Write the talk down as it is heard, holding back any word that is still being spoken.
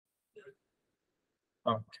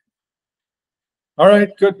Okay. All right.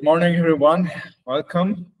 Good morning, everyone.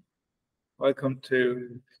 Welcome. Welcome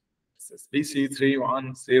to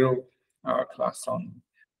BC310, our class on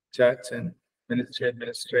church and ministry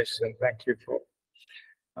administration. Thank you for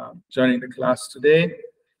joining the class today.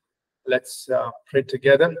 Let's pray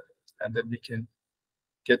together, and then we can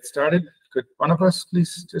get started. Could one of us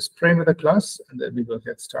please just pray with the class, and then we will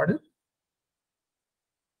get started.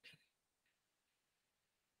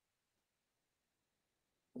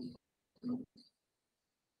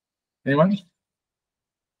 Anyone?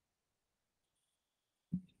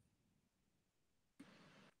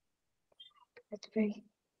 Let's pray.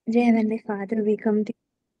 Dear Heavenly Father, we come to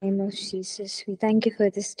you in the name of Jesus. We thank you for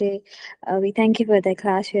this day. We thank you for the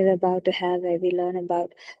class we're about to have, where we learn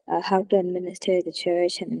about how to administer the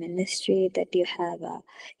church and the ministry that you have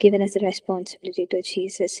given us the responsibility to,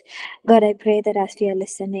 Jesus. God, I pray that as we are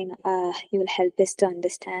listening, you will help us to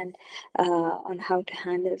understand on how to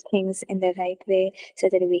handle things in the right way so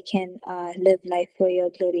that we can live life for your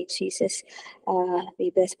glory, Jesus. We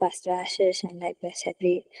bless Pastor Ashish, and I bless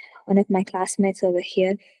every one of my classmates over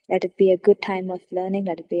here. Let it be a good time of learning.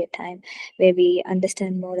 Let it be a time where we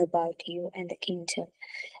understand more about you and the kingdom.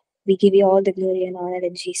 We give you all the glory and honor.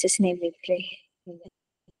 In Jesus' name we pray.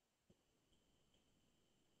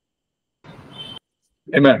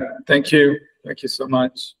 Amen. Thank you. Thank you so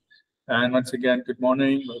much. And once again, good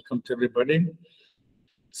morning. Welcome to everybody.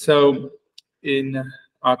 So in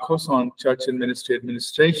our course on church and ministry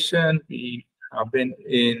administration, we have been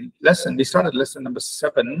in we started lesson number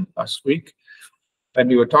 7 last week, and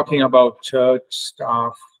we were talking about church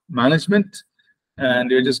staff management, and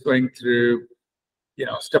we were just going through,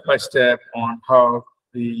 step by step on how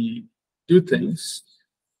we do things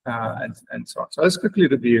and so on. So let's quickly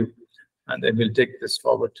review, and then we'll take this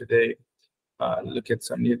forward today, look at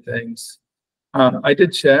some new things. I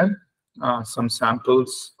did share some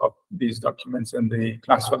samples of these documents in the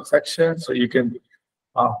classwork section, so you can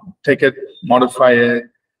take it, modify it,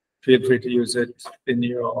 feel free to use it in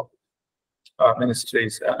your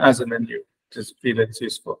ministries as a menu, just feel it's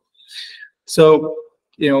useful. So,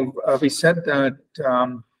 we said that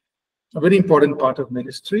a very important part of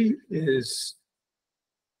ministry is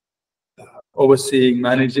overseeing,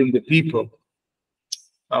 managing the people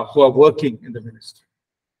who are working in the ministry.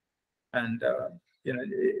 And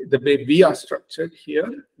the way we are structured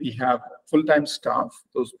here, we have full-time staff,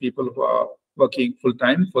 those people who are working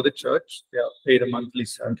full-time for the church. They are paid a monthly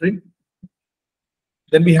salary.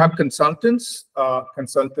 Then we have consultants.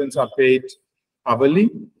 Consultants are paid hourly,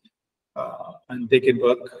 and they can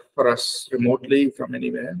work for us remotely from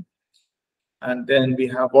anywhere. And then we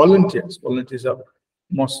have volunteers. Volunteers are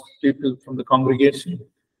most people from the congregation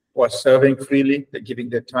who are serving freely. They're giving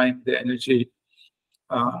their time, their energy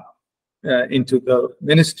into the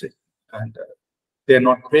ministry, and they're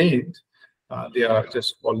not paid. They are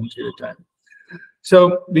just volunteer time.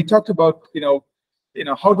 So we talked about,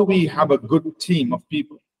 how do we have a good team of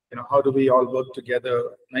people? How do we all work together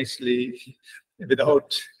nicely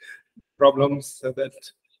without problems, so that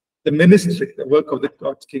the ministry, the work of the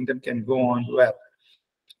God's kingdom can go on well.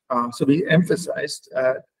 So we emphasized,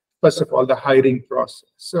 first of all, the hiring process.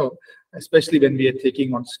 So especially when we are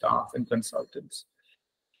taking on staff and consultants,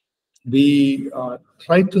 we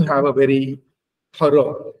try to have a very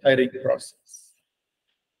thorough hiring process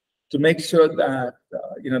to make sure that,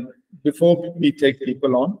 before we take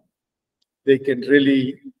people on, they can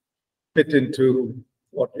really fit into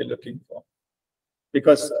what we're looking for.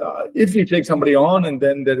 Because if we take somebody on and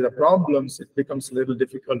then there are problems, it becomes a little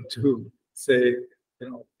difficult to say,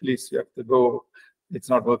 please, you have to go. It's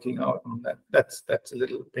not working out on that. That's a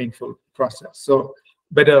little painful process. So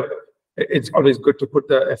it's always good to put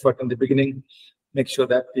the effort in the beginning, make sure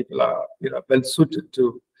that people are well suited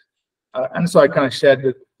to. And so I kind of shared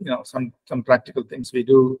with some practical things we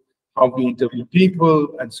do, how we interview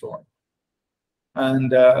people, and so on.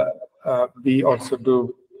 And we also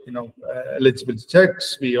do eligibility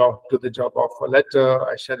checks. We do the job offer letter.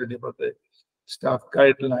 I shared with you about the staff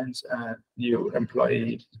guidelines and new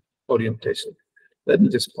employee orientation. Let me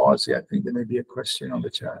just pause here. I think there may be a question on the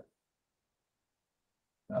chat.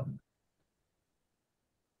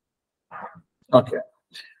 Okay.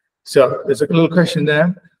 So there's a little question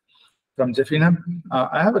there from Jeffina.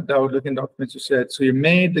 I have a doubt looking at documents you said. So you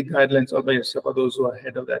made the guidelines all by yourself, or those who are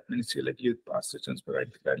head of that ministry, like youth pastors,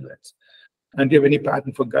 provide the guidelines? And do you have any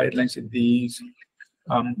pattern for guidelines in these?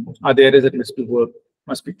 Are there areas that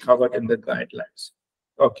must be covered in the guidelines?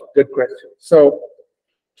 Okay, good question. So,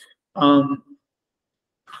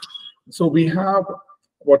 so we have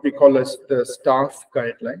what we call as the staff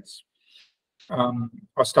guidelines,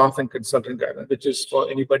 or staff and consultant guidelines, which is for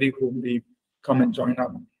anybody whom we come and join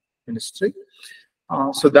our ministry.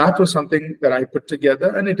 So that was something that I put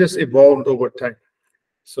together, and it has evolved over time.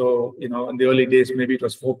 So, in the early days, maybe it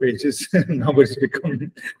was 4 pages. Now it's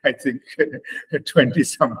become, I think,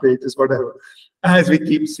 20-some pages, whatever. As we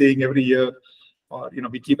keep seeing every year, or,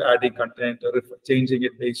 we keep adding content or changing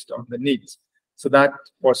it based on the needs. So that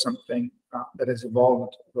was something that has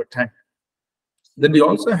evolved over time. Then we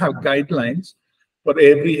also have guidelines for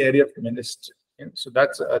every area of ministry. So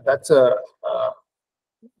that's let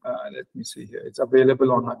me see here. It's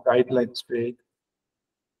available on our guidelines page.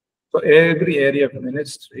 So every area of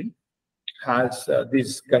ministry has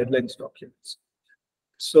these guidelines documents.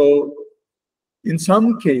 So in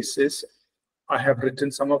some cases, I have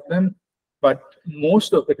written some of them, but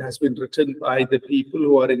most of it has been written by the people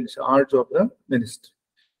who are in charge of the ministry.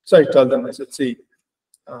 So I tell them, I said, see,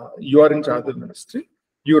 you are in charge of the ministry.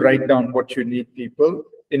 You write down what you need people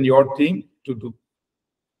in your team to do.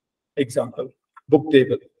 Example, book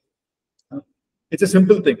table. It's a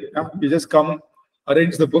simple thing. You just come,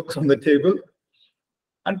 arrange the books on the table,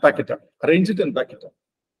 and pack it up. Arrange it and pack it up.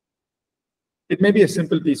 It may be a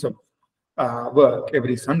simple piece of work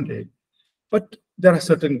every Sunday, but there are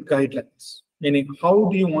certain guidelines. Meaning, how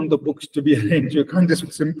do you want the books to be arranged? You can't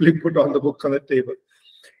just simply put all the books on the table,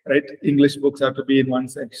 right? English books have to be in one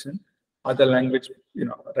section. Other language,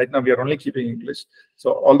 right now we are only keeping English.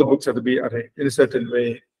 So all the books have to be arranged in a certain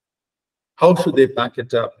way. How should they pack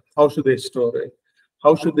it up? How should they store it?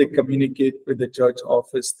 How should they communicate with the church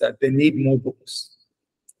office that they need more books,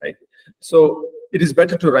 right? So it is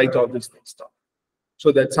better to write all these things down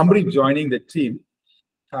so that somebody joining the team,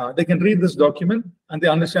 they can read this document and they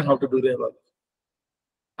understand how to do their work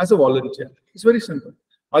as a volunteer. It's very simple.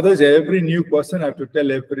 Otherwise, every new person have to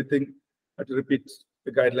tell everything, have to repeat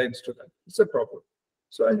the guidelines to them. It's a problem.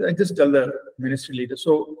 So I just tell the ministry leader.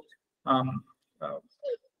 So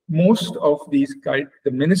most of these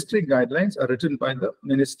the ministry guidelines are written by the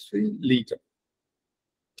ministry leader.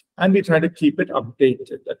 And we try to keep it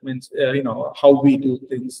updated. That means, how we do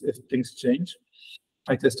things, if things change.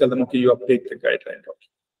 I just tell them, okay, you update the guideline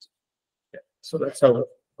document. Yeah. So that's how it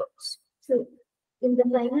works. So in the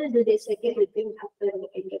final, do they check everything after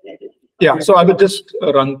looking at it? Yeah, so I would just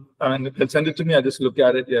run, and they'll send it to me. I just look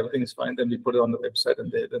at it. Yeah, everything is fine. Then we put it on the website,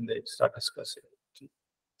 and then they start discussing it.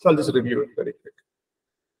 So I'll just review it very quick.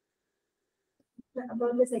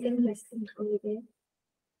 About the second question over there,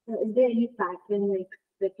 is there any pattern like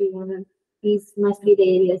that we want to? These must be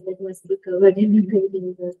the areas that must be covered in the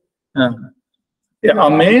guidelines. Yeah,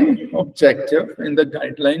 our main objective in the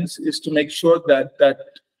guidelines is to make sure that that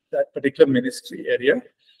particular ministry area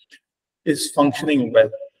is functioning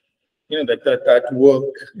well. That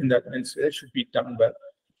work in that ministry should be done well.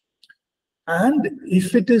 And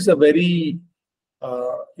if it is a very,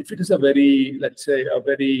 let's say, a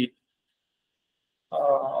very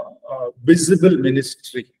visible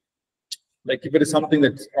ministry, like if it is something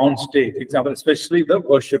that's on stage, example, especially the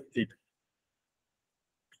worship team,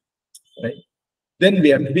 right? Then we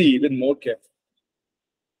have to be even more careful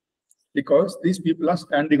because these people are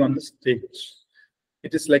standing on the stage.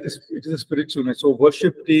 It is a spiritual. So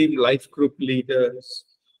worship team, life group leaders,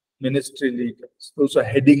 ministry leaders, those are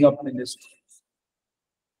heading up ministries.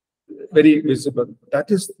 Very visible.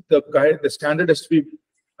 That is the standard has to be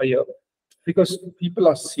higher because people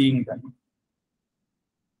are seeing them.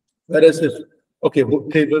 Whereas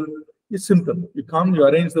book table is simple. You come, you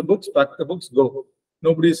arrange the books, pack the books, go.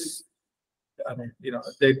 Nobody's,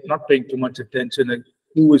 they're not paying too much attention at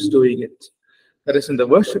who is doing it. Whereas in the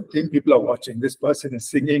worship team, people are watching. This person is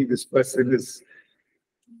singing, this person is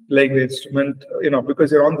playing the instrument, because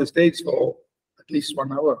they're on the stage for at least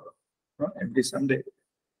 1 hour every Sunday.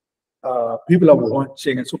 People are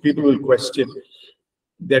watching, and so people will question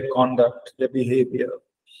their conduct, their behavior,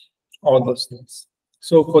 all those things.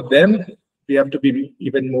 So for them, we have to be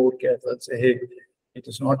even more careful and say, hey, it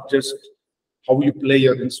is not just how you play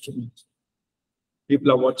your instrument.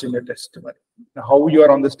 People are watching your testimony. Now, how you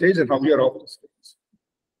are on the stage and how you are off the stage.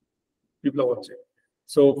 People are watching.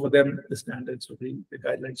 So for them, the standards will be, the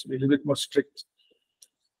guidelines will be a little bit more strict.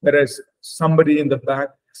 Whereas somebody in the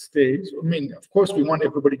backstage, of course, we want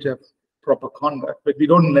everybody to have proper conduct, but we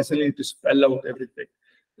don't necessarily need to spell out everything.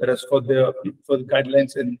 Whereas for the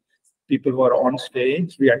guidelines and people who are on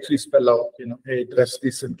stage, we actually spell out, hey, dress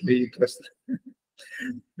decently, dress,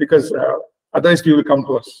 because otherwise people come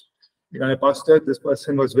to us. Pastor, this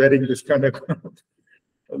person was wearing this kind of.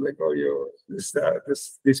 I'm like,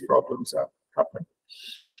 these problems are happening.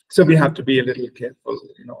 So we have to be a little careful,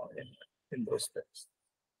 in those things.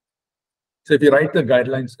 So if you write the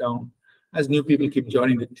guidelines down, as new people keep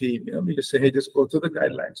joining the team, we just say, hey, just go through the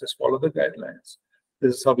guidelines, just follow the guidelines.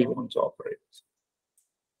 This is how we want to operate.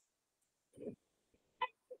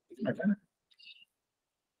 Okay.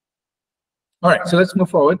 All right, so let's move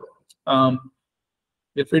forward.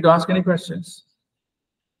 Feel free to ask any questions.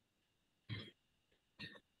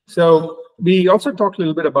 So we also talked a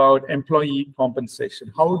little bit about employee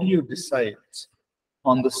compensation. How do you decide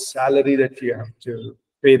on the salary that you have to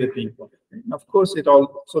pay the people? And of course, it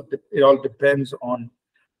all depends on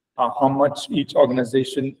how much each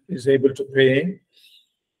organization is able to pay,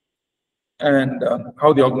 and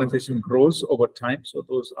how the organization grows over time. So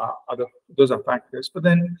those are factors. But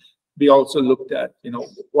then we also looked at,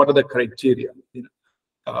 what are the criteria,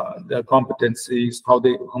 their competencies, how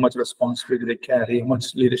much responsibility they carry, how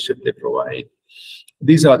much leadership they provide.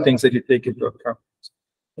 These are things that you take into account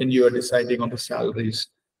when you are deciding on the salaries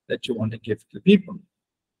that you want to give to people.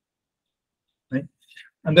 Right?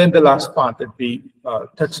 And then the last part that we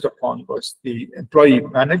touched upon was the employee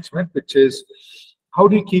management, which is how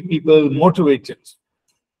do you keep people motivated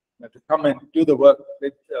to come and do the work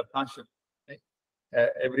with passion? Right?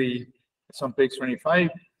 It's on page 25.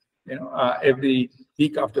 Every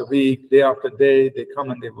week after week, day after day, they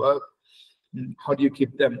come and they work. How do you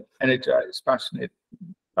keep them energized, passionate,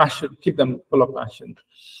 keep them full of passion?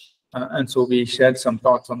 And so we shared some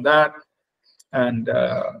thoughts on that, and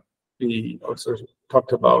we also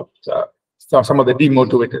talked about some of the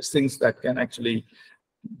demotivators, things that can actually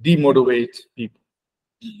demotivate people.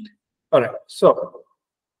 All right, so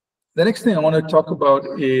the next thing I want to talk about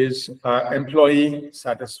is employee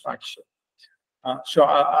satisfaction. So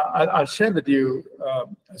I'll share with you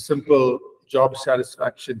a simple job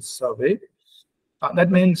satisfaction survey.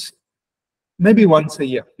 That means maybe once a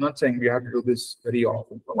year. I'm not saying we have to do this very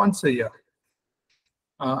often, but once a year,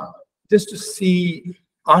 just to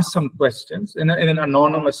ask some questions in an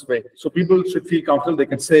anonymous way. So people should feel comfortable. They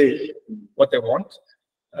can say what they want.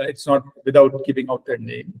 It's not without giving out their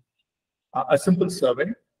name. A simple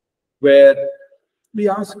survey where we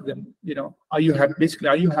ask them, are you happy? Basically,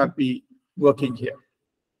 are you happy working here?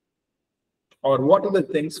 Or what are the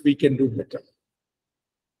things we can do better?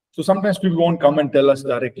 So sometimes people won't come and tell us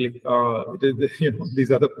directly, these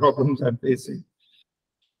are the problems I'm facing.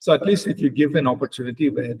 So at least if you give an opportunity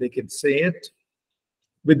where they can say it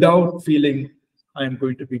without feeling I am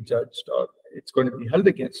going to be judged or it's going to be held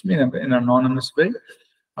against me in an anonymous way,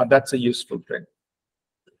 that's a useful thing.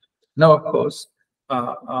 Now, of course,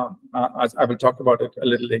 as I will talk about it a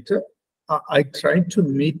little later, I try to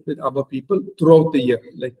meet with other people throughout the year,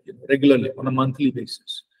 like regularly on a monthly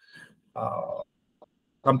basis.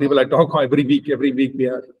 Some people I talk every week. Every week we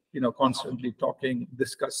are, constantly talking,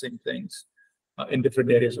 discussing things in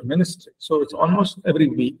different areas of ministry. So it's almost every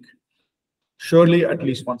week, surely at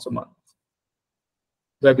least once a month,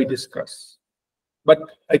 where we discuss. But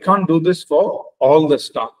I can't do this for all the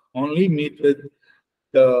staff. Only meet with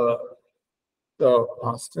the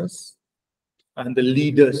pastors and the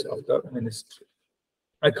leaders of the ministry.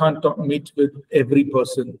 I can't meet with every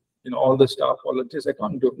person, all the staff, volunteers. I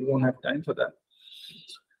can't do it. We won't have time for that.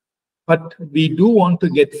 But we do want to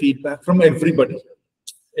get feedback from everybody.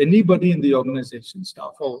 Anybody in the organization,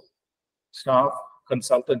 staff,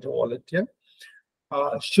 consultant, or volunteer,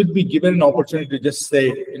 should be given an opportunity to just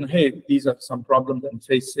say, hey, these are some problems I'm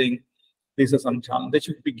facing. These are some challenges. They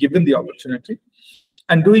should be given the opportunity.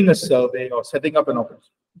 And doing a survey or setting up an opportunity.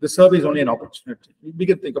 The survey is only an opportunity. We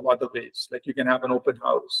can think of other ways, like you can have an open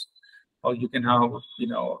house, or you can have,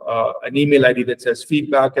 an email ID that says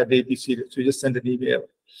feedback at APC. So you just send an email.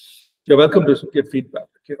 You're welcome to give feedback.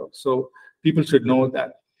 So people should know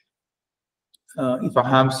that if I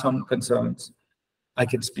have some concerns, I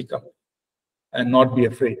can speak up and not be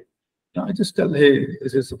afraid. I just tell, hey,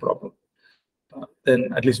 this is a problem.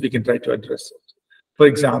 Then at least we can try to address it. For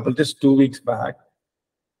example, just 2 weeks back,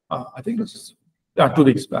 I think it was 2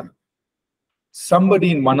 weeks back,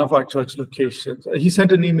 somebody in one of our church locations, he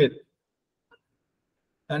sent an email.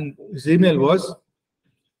 And his email was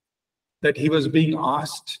that he was being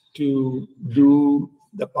asked to do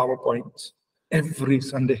the PowerPoints every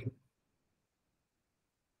Sunday.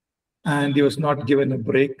 And he was not given a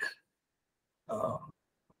break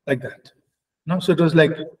like that. No, so it was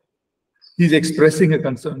like he's expressing a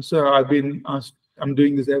concern. So I've been asked, I'm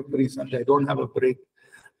doing this every Sunday. I don't have a break.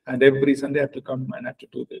 And every Sunday I have to come and I have to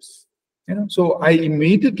do this. So I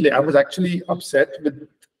was actually upset with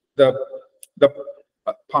the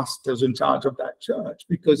pastors in charge of that church,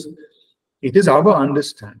 because it is our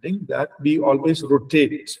understanding that we always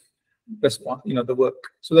rotate the work,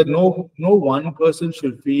 so that no one person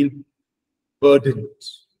should feel burdened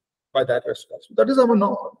by that responsibility. That is our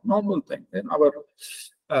normal thing.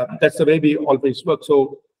 That's the way we always work.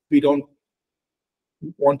 So we don't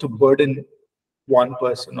want to burden one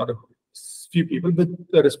person or a few people with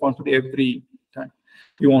the responsibility every time.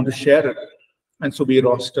 We want to share it. And so we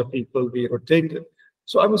roster people, we rotate it.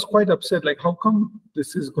 So I was quite upset, like, how come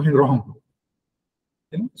this is going wrong?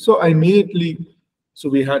 So I immediately,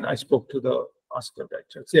 I spoke to the pastor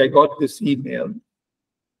director. See, I got this email.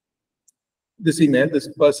 This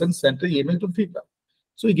person sent an email to feedback.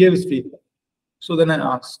 So he gave his feedback. So then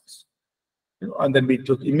I asked, and then we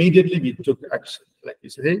took action. Like we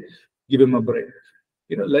said, hey, give him a break.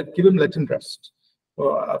 Let him rest.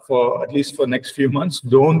 For at least for next few months,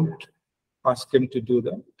 don't ask him to do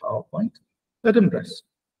the PowerPoint. Let him rest.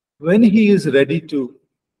 When he is ready to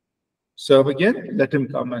serve again, let him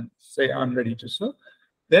come and say, I'm ready to serve.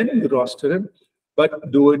 Then you roster him,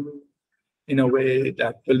 but do it in a way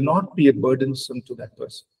that will not be a burdensome to that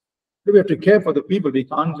person. We have to care for the people. We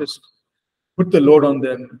can't just put the load on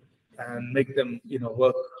them and make them,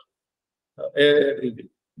 work every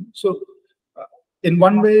week. So in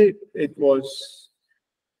one way,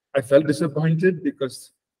 I felt disappointed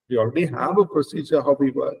because we already have a procedure how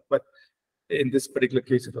we work, but in this particular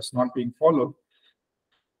case, it was not being followed.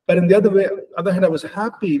 But in the other hand, I was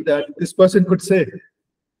happy that this person could say,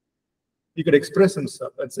 he could express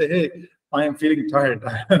himself and say, hey, I am feeling tired.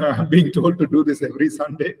 I'm being told to do this every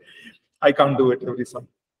Sunday. I can't do it every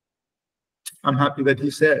Sunday. I'm happy that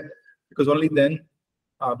he said, because only then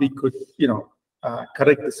we could,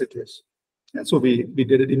 correct the situation. And so we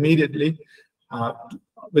did it immediately.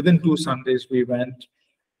 Within 2 Sundays, we went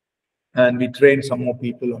and we trained some more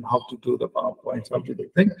people on how to do the PowerPoints, how to do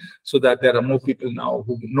things, so that there are more people now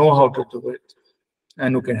who know how to do it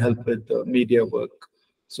and who can help with the media work,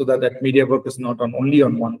 so that media work is not only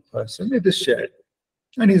on one person, it is shared.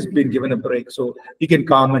 And he's been given a break, so he can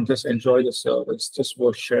come and just enjoy the service, just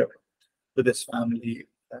worship with his family.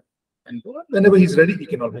 And whenever he's ready, he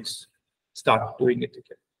can always start doing it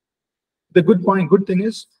again. The good thing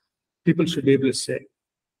is, people should be able to say,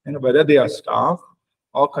 whether they are staff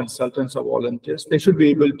or consultants or volunteers, they should be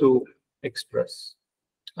able to express,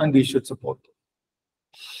 and we should support them.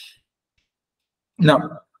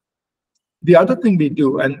 Now, the other thing we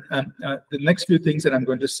do, and the next few things that I'm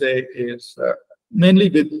going to say is mainly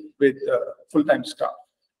with full-time staff.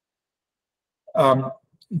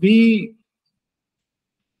 We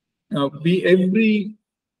every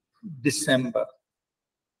December,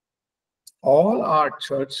 all our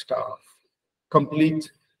church staff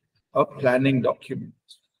complete a planning document.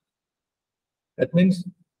 That means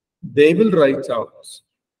they will write out.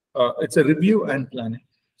 It's a review and planning.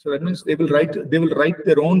 So that means they will write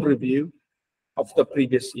their own review of the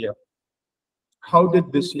previous year. How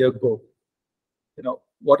did this year go?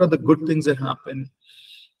 What are the good things that happened?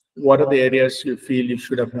 What are the areas you feel you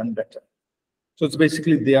should have done better? So it's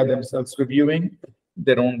basically they are themselves reviewing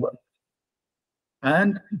their own work.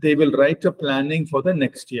 And they will write a planning for the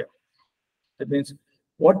next year. That means,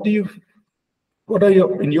 what are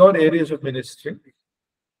your, in your areas of ministry,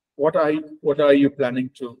 what are you planning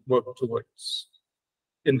to work towards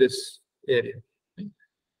in this area?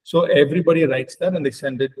 So everybody writes that and they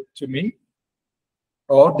send it to me,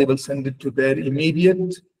 or they will send it to their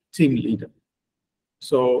immediate team leader.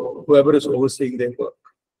 So whoever is overseeing their work.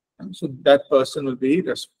 And so that person will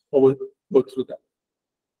go through that.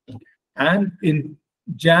 And in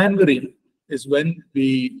January is when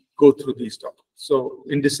we go through these topics. So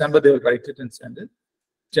in December, they will write it and send it.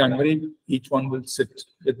 January, each one will sit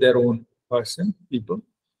with their own people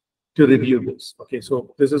to review this. Okay,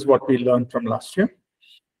 so this is what we learned from last year.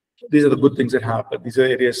 These are the good things that happened. These are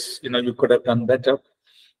areas, you could have done better.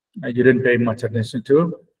 You didn't pay much attention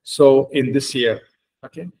to. So in this year,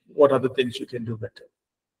 okay, what are the things you can do better?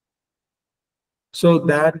 So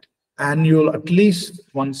that annual, at least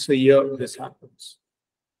once a year, this happens,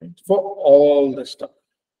 right, for all the stuff.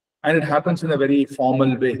 And it happens in a very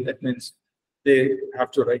formal way. That means they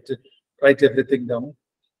have to write everything down.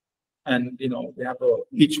 And, they have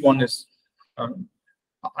each one is,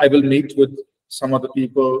 I will meet with some of the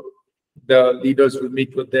people, the leaders will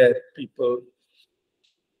meet with their people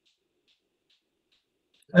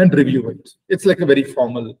and review it. It's like a very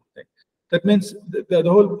formal thing. That means the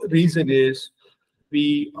whole reason is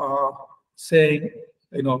we are saying,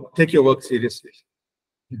 take your work seriously.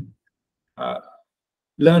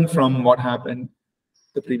 Learn from what happened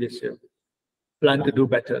the previous year. Plan to do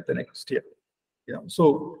better the next year.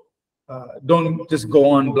 So don't just go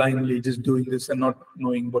on blindly just doing this and not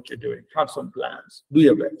knowing what you're doing. Have some plans. Do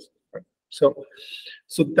your best. Right? So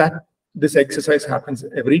that this exercise happens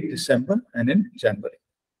every December and in January.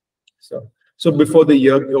 So before the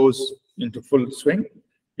year goes into full swing,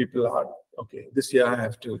 people are, okay, this year I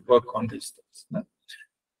have to work on these things. No?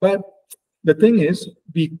 But the thing is,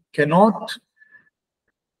 we cannot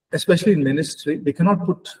especially in ministry, we cannot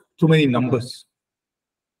put too many numbers.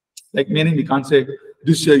 Like, meaning we can't say,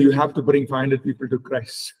 this year you have to bring 500 people to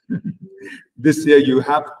Christ. This year you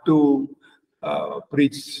have to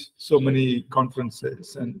preach so many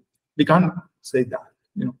conferences, and we can't say that,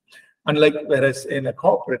 you know. Unlike, whereas in a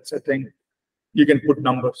corporate setting, you can put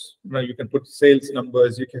numbers, you know, you can put sales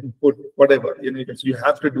numbers, you can put whatever, you know, you can say, you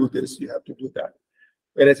have to do this, you have to do that.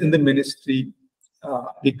 Whereas in the ministry,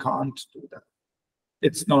 we can't do that.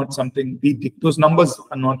 It's not something we dictate. Those numbers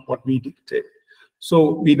are not what we dictate.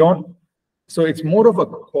 So we don't. So it's more of a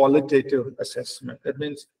qualitative assessment. That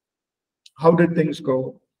means, how did things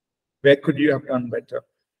go? Where could you have done better?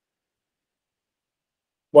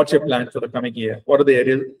 What's your plan for the coming year? What are the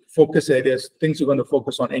areas, focus areas, things you're going to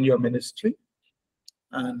focus on in your ministry?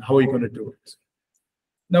 And how are you going to do it?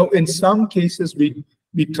 Now, in some cases, we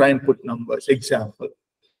try and put numbers. Example,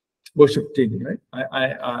 worship team, right?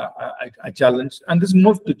 I challenged, and this is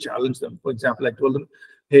more to challenge them. For example, I told them,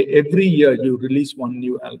 hey, every year you release one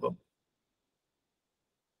new album.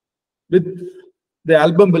 The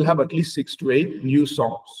album will have at least 6 to 8 new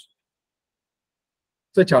songs.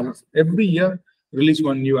 It's a challenge. Every year, release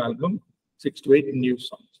one new album, 6 to 8 new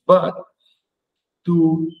songs. But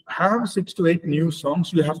to have 6 to 8 new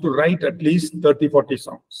songs, you have to write at least 30, 40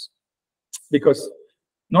 songs. Because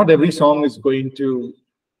not every song is going to,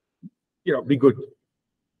 you know, be good.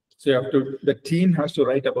 So you have to, the team has to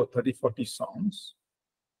write about 30, 40 songs.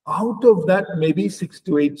 Out of that, maybe 6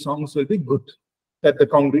 to 8 songs will be good, that the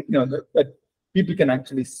congregation, you know, that people can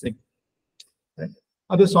actually sing. Right?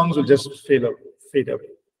 Other songs will just fade away.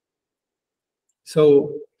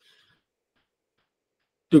 So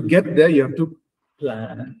to get there, you have to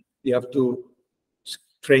plan. You have to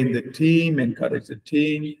train the team, encourage the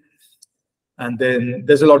team, and then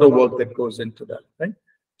there's a lot of work that goes into that, right?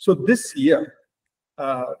 So this year,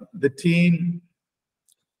 the team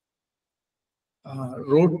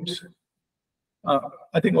wrote,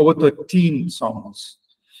 I think, over 13 songs.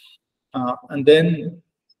 And then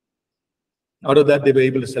out of that, they were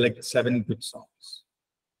able to select 7 good songs.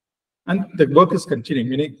 And the work is continuing,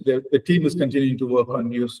 meaning the team is continuing to work on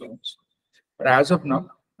new songs. But as of now,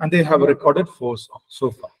 and they have recorded 4 songs so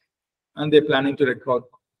far. And they're planning to record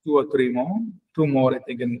 2 or 3 more, 2 more, I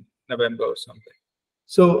think, in November or something.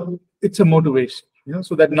 So it's a motivation, you know.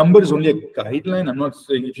 So that number is only a guideline. I'm not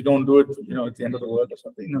saying if you don't do it, you know, it's the end of the world or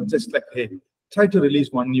something. You know, just like, hey, try to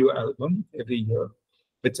release one new album every year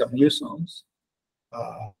with some new songs.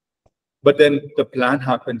 But then the plan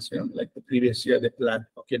happens, you know, like the previous year, they planned,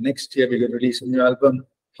 okay, next year we're going to release a new album.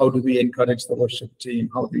 How do we encourage the worship team?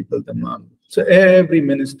 How do we build them up? So every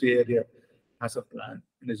ministry area has a plan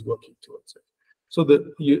and is working towards it. So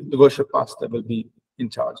the worship pastor will be in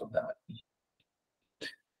charge of that.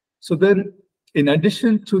 So then, in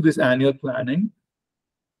addition to this annual planning,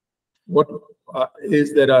 what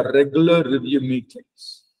there are regular review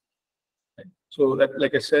meetings. Right? So that,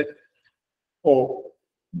 like I said,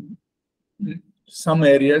 some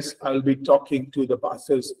areas I'll be talking to the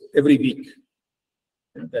pastors every week.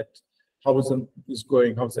 You know, that how is this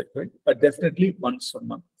going? How's that going? But definitely once a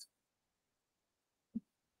month.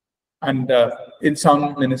 And in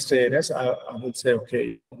some ministry areas, I will say,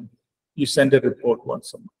 okay, you send a report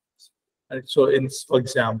once a month. Right? So, for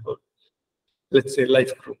example, let's say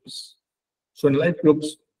life groups. So in life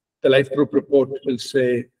groups, the life group report will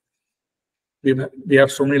say, we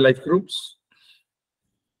have so many life groups.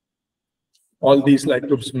 All these life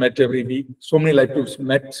groups met every week. So many life groups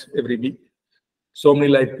met every week. So many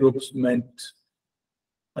life groups met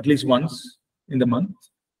at least once in the month.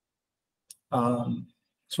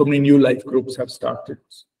 So many new life groups have started.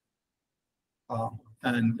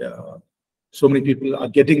 And so many people are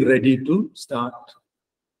getting ready to start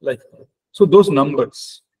life group. So those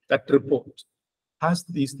numbers, that report has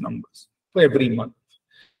these numbers for every month.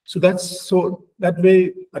 So that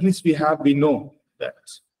way, at least we know that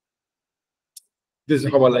this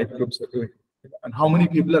is how our life groups are doing and how many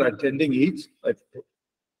people are attending each life group.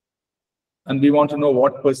 And we want to know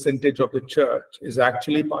what percentage of the church is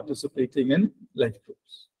actually participating in life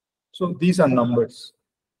groups. So these are numbers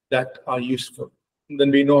that are useful. And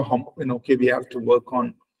then we know how, okay, we have to work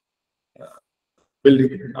on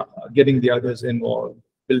building, getting the others involved,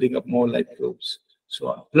 building up more life groups, so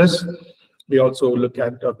on. Plus, we also look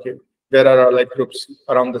at, okay, where are our life groups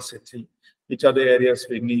around the city? Which are the areas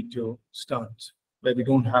we need to start where we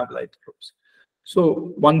don't have life groups?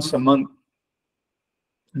 So once a month,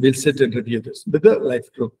 we'll sit and review this with the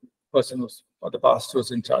life group person or the pastor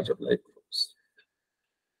who's in charge of life groups.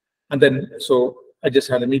 And then, so I just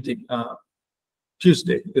had a meeting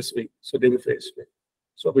Tuesday this week, so day before yesterday.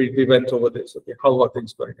 So we went over this, okay, how are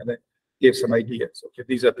things going? And then gave some ideas. Okay,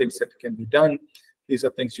 these are things that can be done. These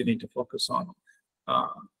are things you need to focus on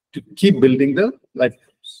to keep building the life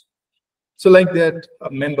groups. So like that,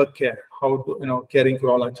 member care, how to, caring for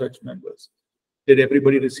all our church members. Did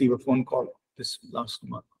everybody receive a phone call this last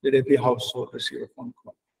month? Did every household receive a phone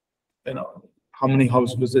call? How many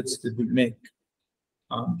house visits did we make?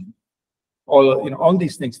 All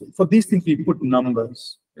these things. For these things, we put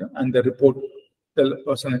numbers, and the report, the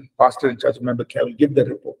person, pastor and church member will give the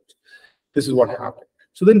report. This is what happened.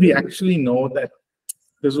 So then we actually know that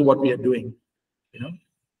this is what we are doing.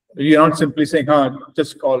 We are not simply saying,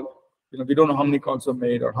 just call. We don't know how many calls are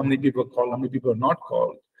made or how many people call, how many people are not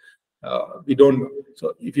called. We don't.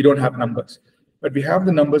 So if you don't have numbers, but we have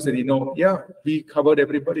the numbers that we covered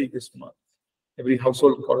everybody this month. Every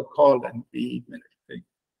household got a call, and we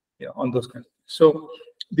on those kinds of things. So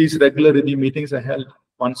these regular review meetings are held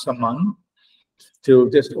once a month to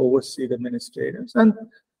just oversee the administrators, and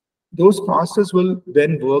those pastors will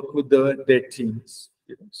then work with their teams.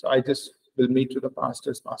 So I just will meet with the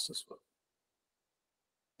pastors will.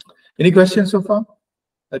 Any questions so far?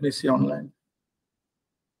 Let me see online.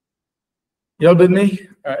 You all with me?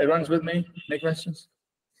 Everyone's with me? Any questions?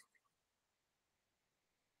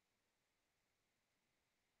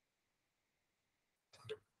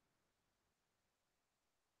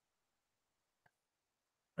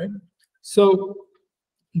 Right. So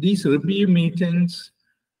these review meetings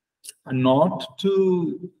are not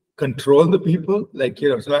to control the people,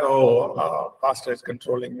 it's like, pastor is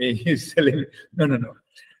controlling me, he's telling me. No.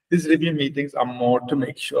 These review meetings are more to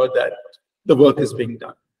make sure that the work is being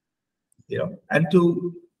done, and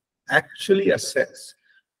to actually assess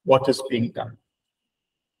what is being done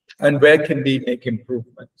and where can we make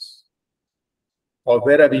improvements or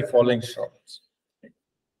where are we falling short.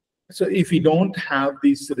 So if we don't have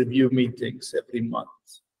these review meetings every month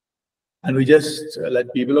and we just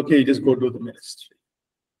let people, you just go do the ministry,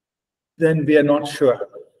 then we are not sure.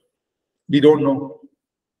 We don't know,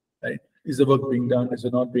 right? Is the work being done? Is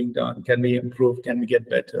it not being done? Can we improve? Can we get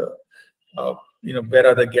better? Where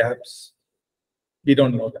are the gaps? We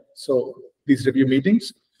don't know that. So these review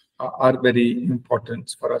meetings are very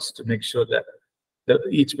important for us to make sure that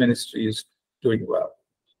each ministry is doing well.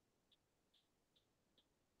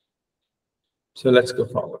 So let's go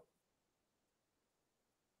forward.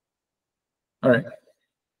 All right.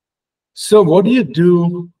 So what do you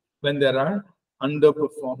do when there are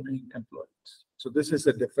underperforming employees? So this is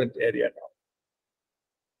a different area now.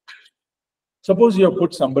 Suppose you have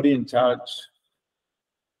put somebody in charge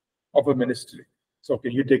of a ministry. So, okay,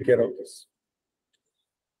 you take care of this.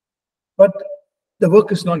 But the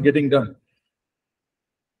work is not getting done.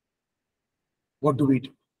 What do we do?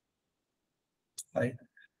 Right?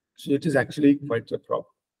 So it is actually quite a problem.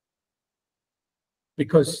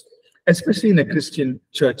 Because, especially in a Christian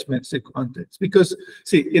church ministry context, because,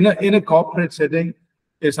 see, in a corporate setting,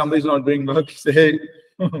 if somebody's not doing work, say, hey,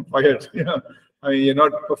 fired. You're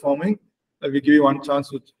not performing. We give you one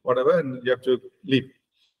chance with whatever, and you have to leave.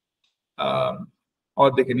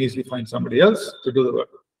 Or they can easily find somebody else to do the work.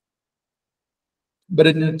 But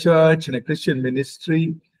in a church, in a Christian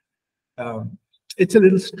ministry, it's a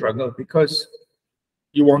little struggle because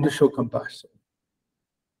you want to show compassion.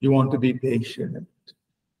 You want to be patient.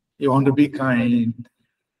 You want to be kind.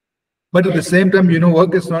 But at the same time,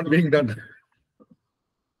 work is not being done.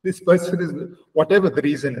 This person is, whatever the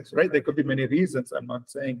reason is, right? There could be many reasons. I'm not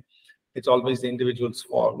saying it's always the individual's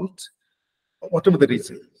fault. Whatever the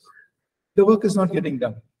reason is, the work is not getting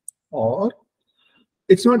done. Or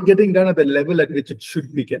it's not getting done at the level at which it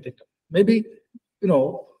should be getting done. Maybe,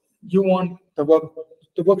 you want the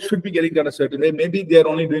work should be getting done a certain way. Maybe they're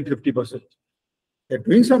only doing 50%. They're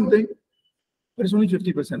doing something, but it's only 50%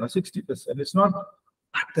 or 60%. It's not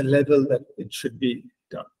at the level that it should be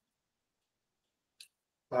done.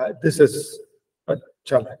 This is a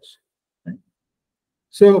challenge. Right?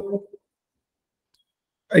 So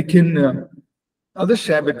I can I'll just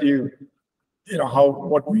share with you,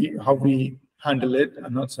 how we handle it.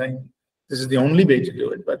 I'm not saying this is the only way to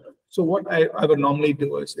do it, but so what I would normally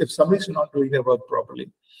do is if somebody's not doing their work properly,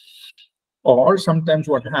 or sometimes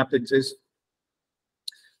what happens is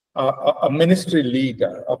a ministry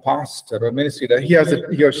leader, a pastor, a ministry leader,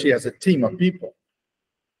 he or she has a team of people.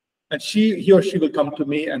 And he or she will come to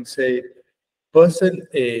me and say, person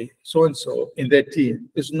A, so-and-so in their team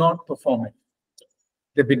is not performing.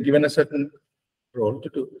 They've been given a certain role to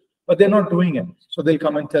do, but they're not doing it. So they'll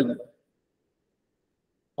come and tell me.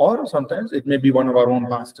 Or sometimes it may be one of our own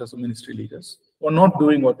pastors or ministry leaders who are not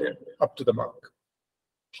doing what they're up to the mark.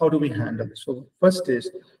 How do we handle it? So first is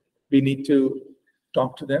we need to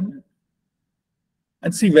talk to them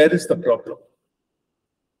and see where is the problem.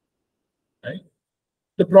 right?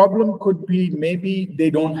 The problem could be maybe they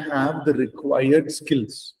don't have the required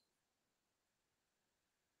skills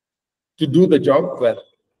to do the job well.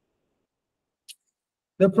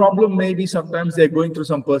 The problem may be sometimes they're going through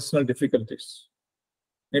some personal difficulties.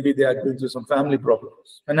 Maybe they are going through some family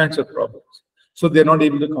problems, financial problems. So they're not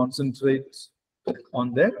able to concentrate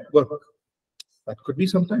on their work. That could be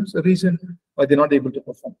sometimes a reason why they're not able to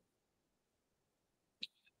perform.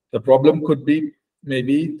 The problem could be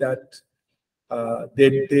maybe that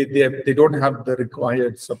they don't have the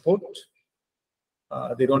required support.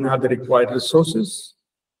 They don't have the required resources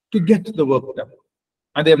to get the work done.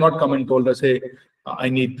 And they have not come and told us, hey, I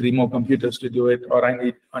need 3 more computers to do it, or I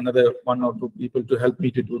need another 1 or 2 people to help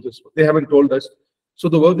me to do this. They haven't told us. So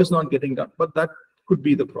the work is not getting done. But that could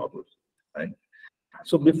be the problem, right?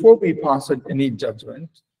 So before we pass any judgment,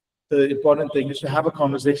 the important thing is to have a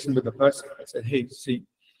conversation with the person. I say, hey, see,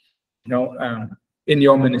 in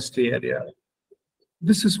your ministry area,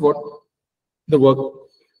 this is what the work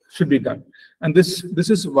should be done. And this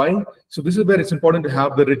is why, so this is where it's important to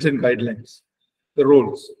have the written guidelines, the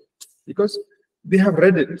roles, because they have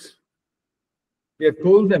read it. We have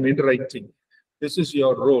told them in writing, this is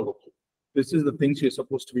your role. This is the things you're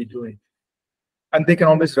supposed to be doing. And they can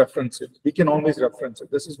always reference it. We can always reference it.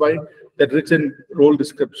 This is why that written role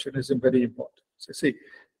description is very important. So see,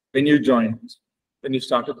 when you joined, when you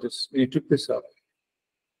started this, when you took this up,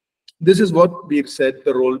 this is what we've said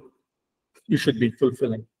the role you should be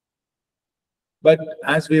fulfilling. But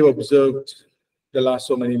as we've observed the last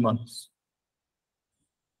so many months,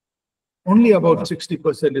 only about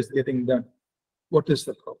 60% is getting done. What is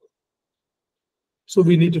the problem? So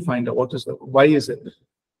we need to find out why is it?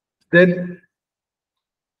 Then,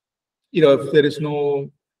 if there is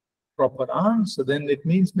no proper answer, then it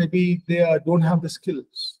means maybe they don't have the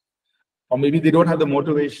skills, or maybe they don't have the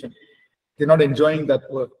motivation. They're not enjoying that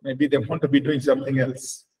work. Maybe they want to be doing something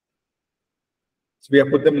else. So we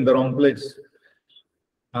have put them in the wrong place,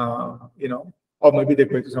 or maybe they're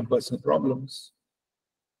going through some personal problems,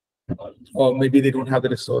 or maybe they don't have the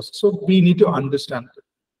resources. So we need to understand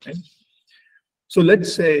it. Right? So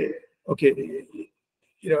let's say, okay,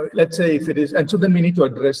 let's say if it is, and so then we need to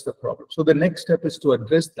address the problem. So the next step is to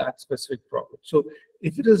address that specific problem. So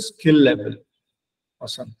if it is skill level or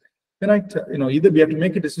something, then either we have to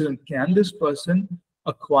make a decision, can this person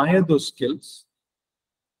acquire those skills,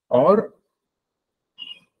 or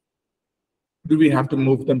do we have to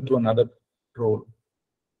move them to another role?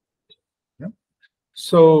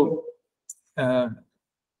 So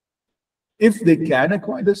if they can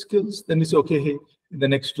acquire the skills, then it's okay, hey, in the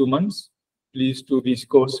next 2 months, please do these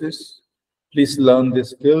courses, please learn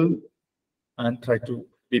this skill and try to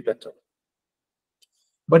be better.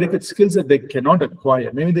 But if it's skills that they cannot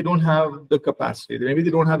acquire, maybe they don't have the capacity, maybe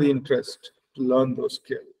they don't have the interest to learn those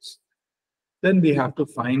skills, then we have to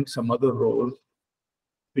find some other role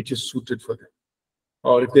which is suited for them.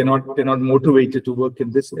 Or if they're not motivated to work in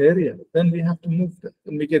this area, then we have to move them.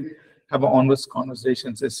 And we can have an honest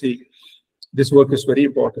conversation. Say, see, this work is very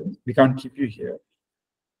important. We can't keep you here.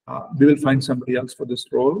 We will find somebody else for this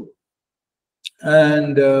role,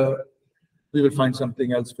 and we will find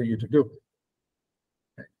something else for you to do.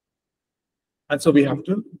 Okay. And so we have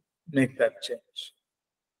to make that change.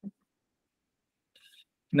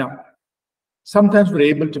 Now, sometimes we're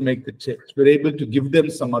able to make the change. We're able to give them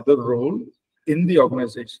some other role in the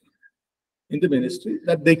organization, in the ministry,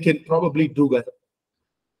 that they can probably do better.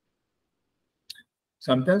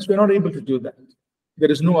 Sometimes we're not able to do that.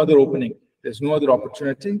 There is no other opening. There's no other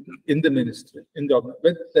opportunity in the ministry, in the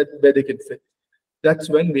where they can fit. That's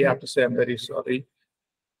when we have to say, I'm very sorry.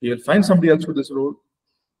 You'll find somebody else for this role,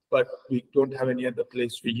 but we don't have any other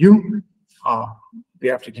place for you. We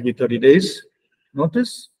have to give you 30 days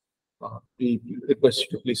notice. We request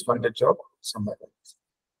you to please find a job somewhere else.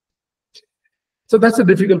 So that's the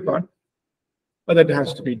difficult part, but that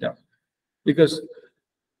has to be done because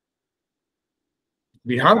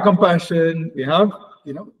we have compassion, we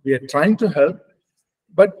are trying to help,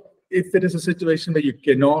 but if it is a situation where you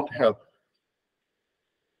cannot help,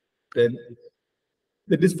 then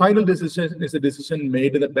this final decision is a decision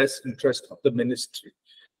made in the best interest of the ministry.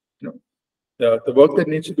 The work that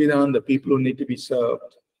needs to be done, the people who need to be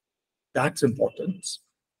served, that's important.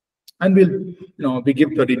 And we give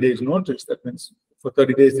 30 days notice. That means for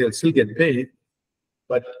 30 days they'll still get paid,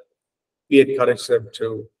 but we encourage them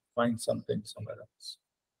to find something somewhere else.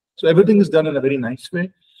 So everything is done in a very nice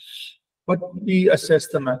way, but we assess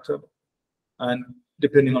the matter, and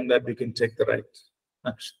depending on that, we can take the right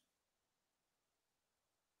action.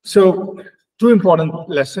 So 2 important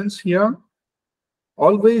lessons here.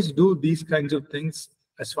 Always do these kinds of things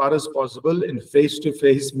as far as possible in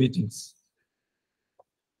face-to-face meetings.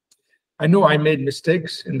 I know I made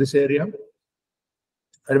mistakes in this area.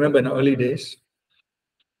 I remember in the early days,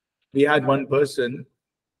 we had one person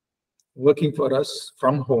working for us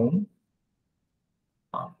from home.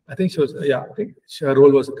 I think she was, I think her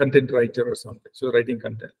role was a content writer or something. She was writing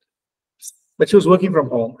content. But she was working from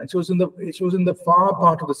home, and she was in the far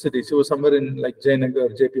part of the city. She was somewhere in like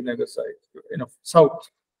Jayanagar, JP Nagar side, south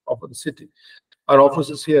of the city. Our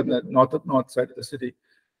office is here in the north side of the city.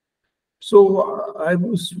 So I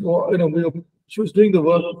was, she was doing the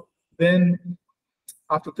work. Then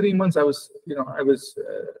after 3 months, and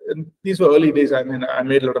these were early days. I mean, I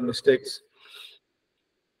made a lot of mistakes.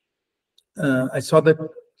 I saw that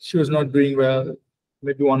she was not doing well.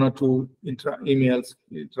 Maybe one or two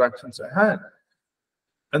interactions I had.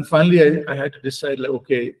 And finally, I had to decide, like,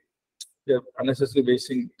 okay, you're unnecessarily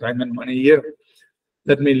wasting time and money here.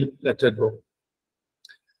 Let her go.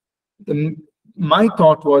 My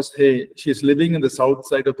thought was, hey, she's living in the south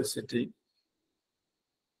side of the city.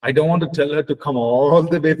 I don't want to tell her to come all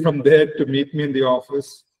the way from there to meet me in the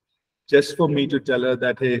office, just for me to tell her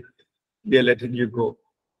that, hey, we are letting you go.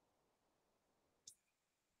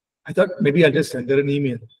 I thought maybe I'll just send her an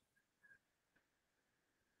email.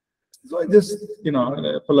 So I just,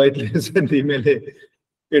 politely sent the email, hey,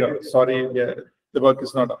 sorry, the work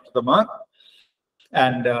is not up to the mark.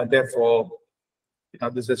 And therefore,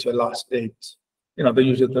 this is your last date. The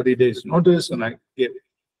usual 30 days notice, and I gave.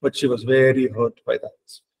 But she was very hurt by that.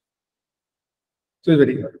 She was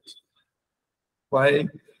very hurt. Why?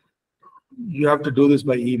 You have to do this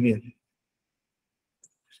by email.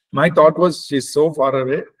 My thought was, she's so far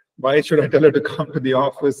away. Why should I tell her to come to the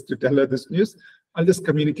office to tell her this news? I'll just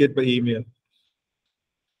communicate by email.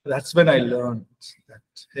 That's when I learned that,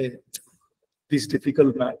 hey, these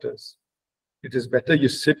difficult matters, it is better you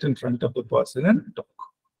sit in front of the person and talk.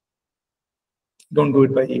 Don't do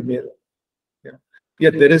it by email.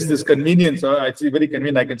 Yet there is this convenience. It's very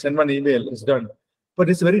convenient. I can send one email, it's done. But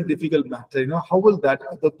it's a very difficult matter. How will that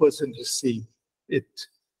other person receive it?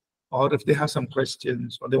 Or if they have some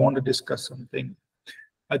questions or they want to discuss something,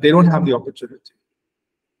 they don't have the opportunity,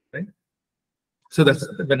 right? So that's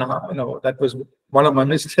when that was one of my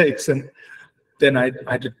mistakes. And then I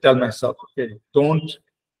had to tell myself, okay,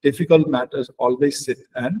 difficult matters, always sit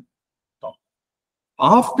and talk.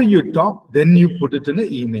 After you talk, then you put it in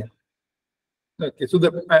an email. Okay, so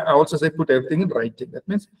I also say put everything in writing. That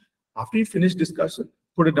means after you finish discussion,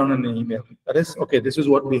 put it down in an email. That is, okay, this is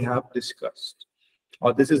what we have discussed,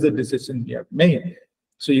 or this is the decision we have made.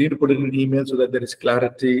 So you need to put it in an email so that there is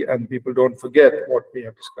clarity and people don't forget what we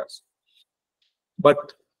have discussed.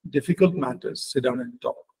 But difficult matters, sit down and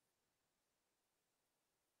talk.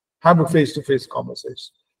 Have a face-to-face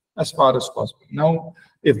conversation as far as possible. Now,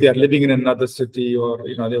 if they are living in another city or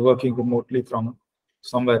they're working remotely from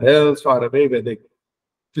somewhere else far away where they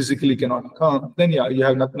physically cannot come, then you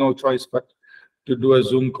have no choice but to do a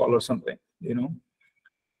Zoom call or something,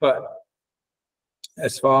 But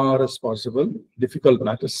as far as possible, difficult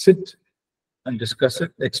matters, sit and discuss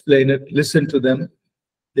it, explain it, listen to them.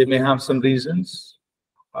 They may have some reasons.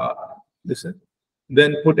 Listen,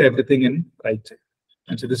 then put everything in writing.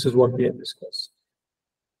 And so this is what we have discussed.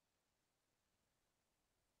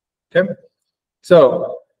 Okay.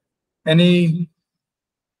 So any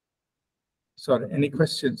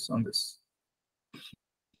questions on this?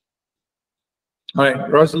 All right,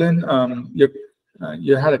 Rosalind,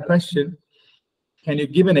 you had a question. Can you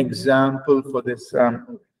give an example for this?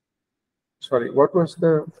 Sorry, what was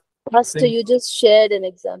the Pastor, thing? you just shared an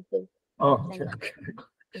example. Oh, okay.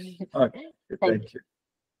 Okay, thank you.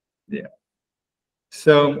 Yeah.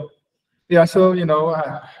 So,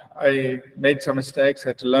 I made some mistakes,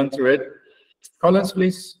 had to learn through it. Collins,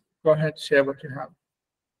 please go ahead, share what you have.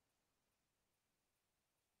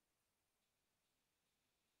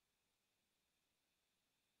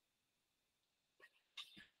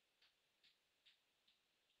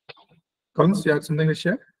 Collins, you had something to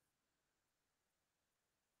share?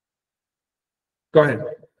 Go ahead.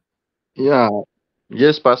 Yeah,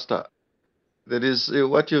 yes, Pastor. There is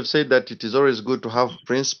what you've said, that it is always good to have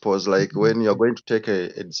principles, like when you're going to take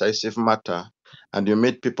a decisive matter and you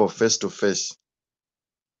meet people face to face.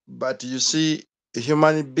 But you see,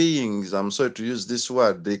 human beings, I'm sorry to use this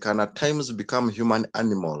word, they can at times become human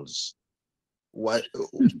animals. When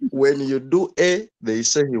you do A, they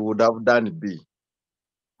say he would have done B.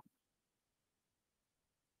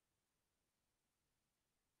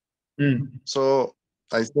 So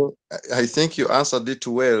I think you answered it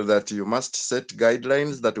well, that you must set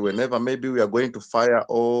guidelines that whenever maybe we are going to fire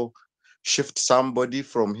or shift somebody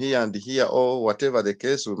from here and here or whatever the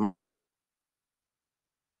case, we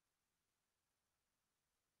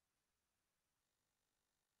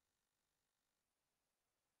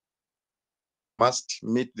must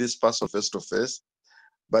meet this person face to face.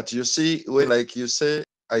 But you see, when like you say,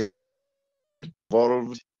 I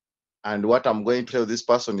involved, and what I'm going to tell this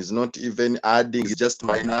person is not even adding, it's just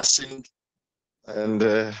minusing, and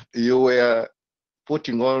you were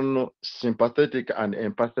putting on sympathetic and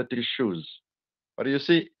empathetic shoes. But you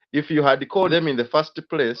see, if you had called them in the first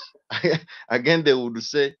place, again they would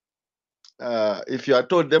say, if you had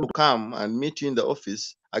told them to come and meet you in the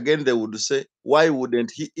office, again they would say, why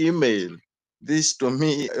wouldn't he email this to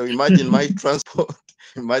me? Imagine my transport,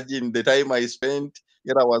 imagine the time I spent,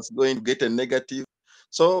 yet I was going to get a negative.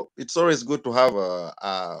 So it's always good to have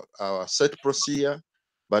a set procedure,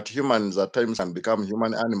 but humans at times can become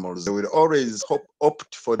human animals. They will always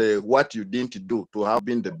opt for the what you didn't do to have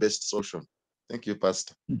been the best solution. Thank you,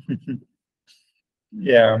 Pastor.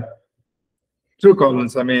 Yeah, true,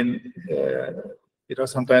 Collins. I mean,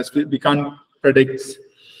 sometimes we can't predict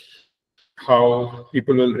how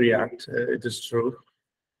people will react. It is true.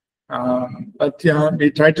 But yeah,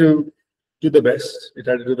 we try to do the best. We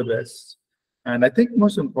try to do the best. And I think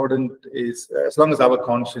most important is as long as our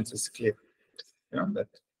conscience is clear, that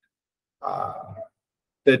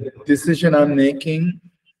the decision I'm making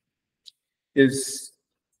is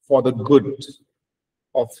for the good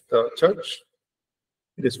of the church.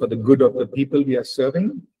 It is for the good of the people we are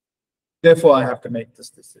serving. Therefore, I have to make this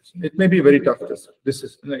decision. It may be very tough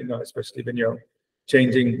decision, especially when you're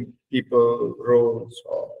changing people, roles,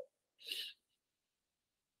 or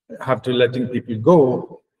have to letting people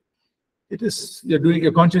go. It is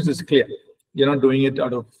your conscience is clear. You're not doing it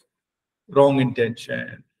out of wrong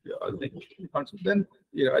intention. Then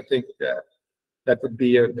I think that would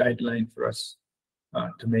be a guideline for us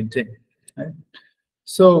to maintain. Right?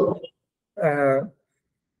 So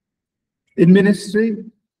in ministry,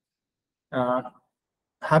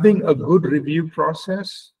 having a good review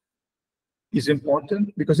process is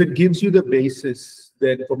important because it gives you the basis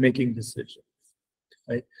then for making decisions.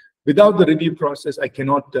 Right? Without the review process, I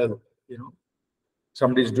cannot tell,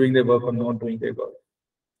 somebody's doing their work or not doing their work.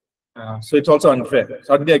 So it's also unfair.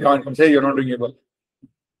 Suddenly I can't say you're not doing your work.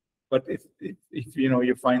 But if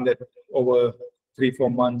you find that over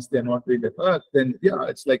 3-4 months they're not doing their work, then yeah,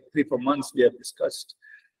 it's like 3-4 months we have discussed,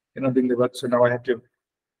 doing the work. So now I have to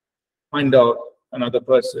find out another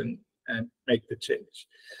person and make the change.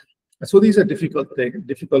 So these are difficult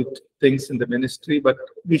things in the ministry, but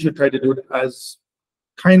we should try to do it as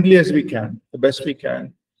kindly as we can, the best we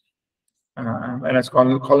can. And as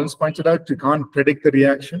Collins pointed out, you can't predict the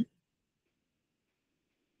reaction.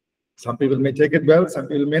 Some people may take it well, some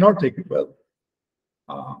people may not take it well.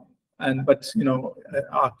 But we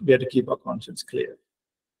have to keep our conscience clear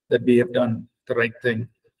that we have done the right thing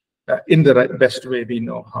in the best way we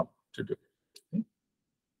know how to do.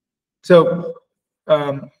 So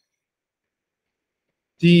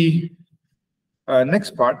the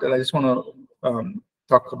next part that I just want to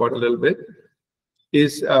talk about a little bit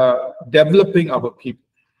is developing our people.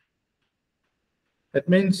 That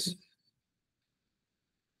means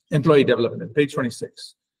employee development, page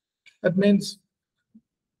 26. That means,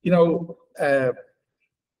 we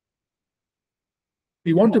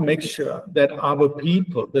want to make sure that our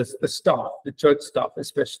people, the staff, the church staff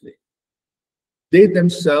especially, they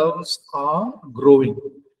themselves are growing.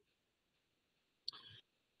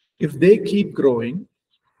 If they keep growing,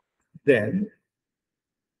 then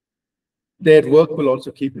their work will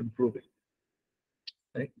also keep improving.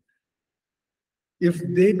 Right? If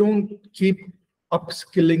they don't keep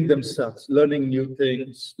upskilling themselves, learning new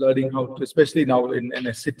things, learning how to, especially now in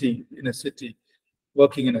a city,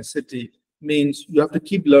 working in a city, means you have to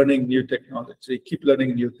keep learning new technology, keep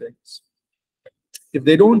learning new things. If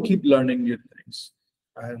they don't keep learning new things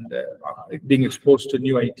and being exposed to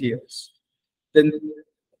new ideas, then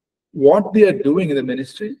what they are doing in the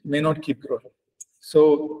ministry may not keep growing.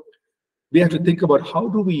 So we have to think about how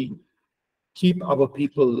do we keep our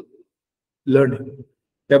people learning,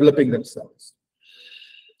 developing themselves.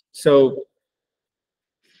 So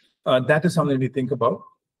that is something we think about.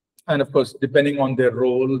 And of course, depending on their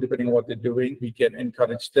role, depending on what they're doing, we can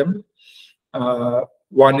encourage them.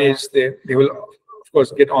 One is they will, of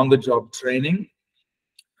course, get on-the-job training.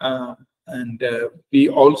 And we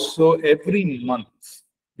also, every month,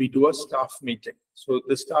 we do a staff meeting. So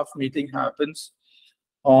the staff meeting happens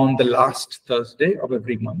on the last Thursday of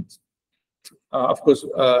every month. Of course,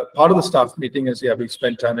 part of the staff meeting is, we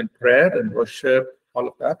spend time in prayer and worship, all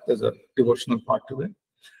of that. There's a devotional part to it.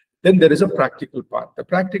 Then there is a practical part. The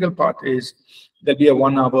practical part is there'll be a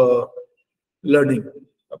 1-hour learning,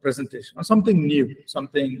 a presentation, or something new,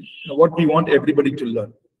 something, what we want everybody to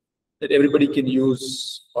learn, that everybody can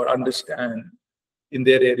use or understand in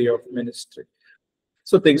their area of ministry.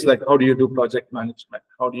 So things like, how do you do project management?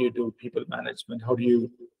 How do you do people management? How do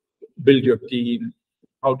you build your team?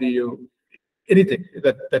 How do you, anything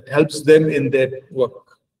that helps them in their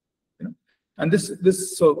work, you know? And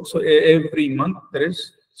so every month there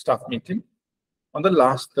is staff meeting on the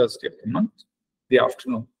last Thursday of the month, the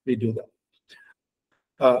afternoon, we do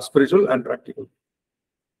that. Spiritual and practical.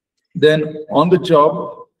 Then on the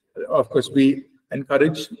job, of course, we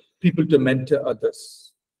encourage people to mentor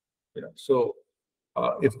others. You know, so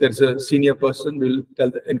if there's a senior person, we'll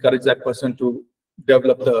encourage that person to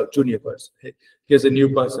develop the junior person. Hey, here's a new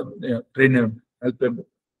person, you know, train him, help him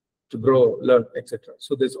to grow, learn, etc.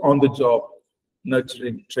 So there's on-the-job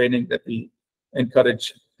nurturing, training that we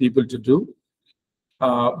encourage people to do.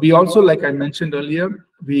 We also, like I mentioned earlier,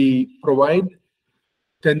 we provide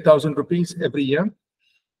 10,000 rupees every year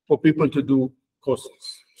for people to do courses.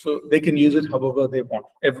 So they can use it however they want,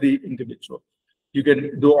 every individual. You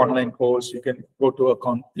can do online course, you can go to a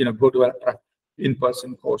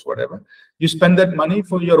in-person course, whatever. You spend that money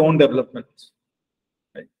for your own development.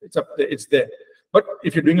 Right? It's up there, it's there. But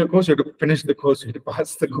if you're doing a course, you have to finish the course, you have to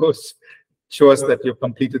pass the course, show us that you've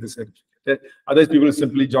completed the certificate. Otherwise, people will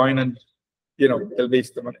simply join and, you know, they'll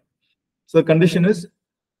waste the money. So the condition is,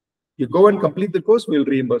 you go and complete the course, we'll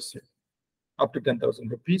reimburse you up to 10,000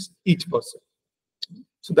 rupees each person.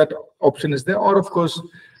 So that option is there. Or of course,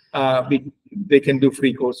 they can do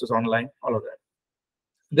free courses online, all of that.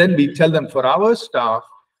 Then we tell them, for our staff,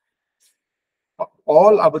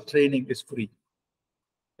 all our training is free.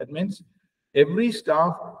 That means every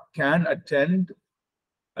staff can attend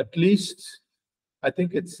at least, I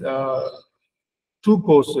think it's 2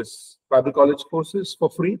 courses, Bible college courses for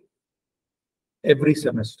free every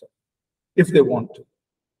semester, if they want to.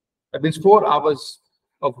 That means 4 hours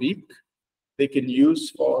a week they can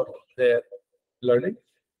use for their learning,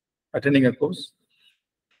 attending a course,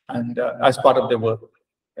 and as part of their work.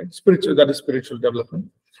 Right? Spiritual, that is spiritual development.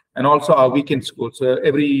 And also our weekend school. So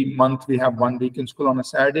every month we have 1 weekend school on a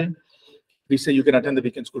Saturday. We say you can attend the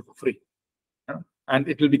weekend school for free. You know? And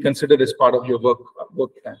it will be considered as part of your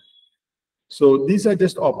work time. So these are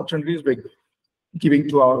just opportunities we're giving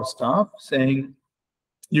to our staff, saying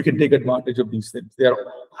you can take advantage of these things. They are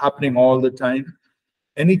happening all the time.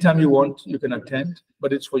 Anytime you want, you can attend,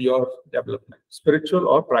 but it's for your development, spiritual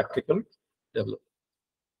or practical development.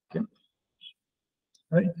 Okay.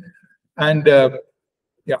 Right. And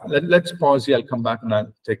yeah, let's pause here. I'll come back and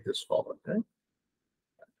I'll take this forward. Right.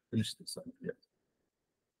 Finish this up. Yeah.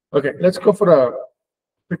 Okay, let's go for a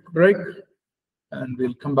quick break, and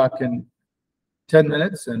we'll come back in 10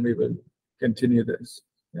 minutes, and we will continue this.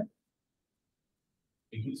 Yeah.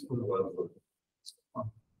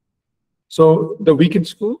 So the weekend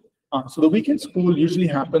school. So the weekend school usually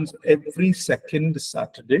happens every second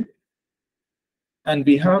Saturday, and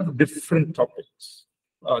we have different topics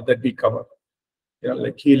that we cover. Yeah,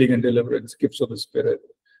 like healing and deliverance, gifts of the Spirit,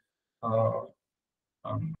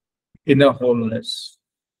 inner wholeness,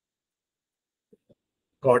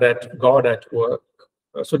 God at work.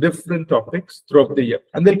 So different topics throughout the year,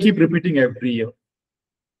 and they'll keep repeating every year.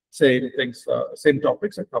 Same things, same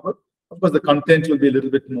topics are covered. Of course, the content will be a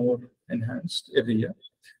little bit more enhanced every year,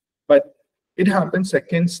 but it happens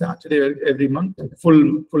second Saturday every month,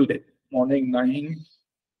 full day, morning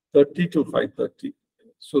 9:30 to 5:30.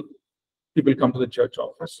 So people come to the church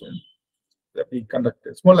office and that we conduct.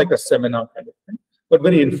 It's more like a seminar kind of thing, but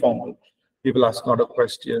very informal. People ask a lot of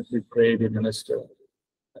questions. We pray, we minister.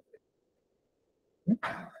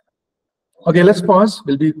 Okay, let's pause.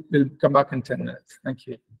 We'll come back in 10 minutes. Thank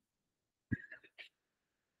you.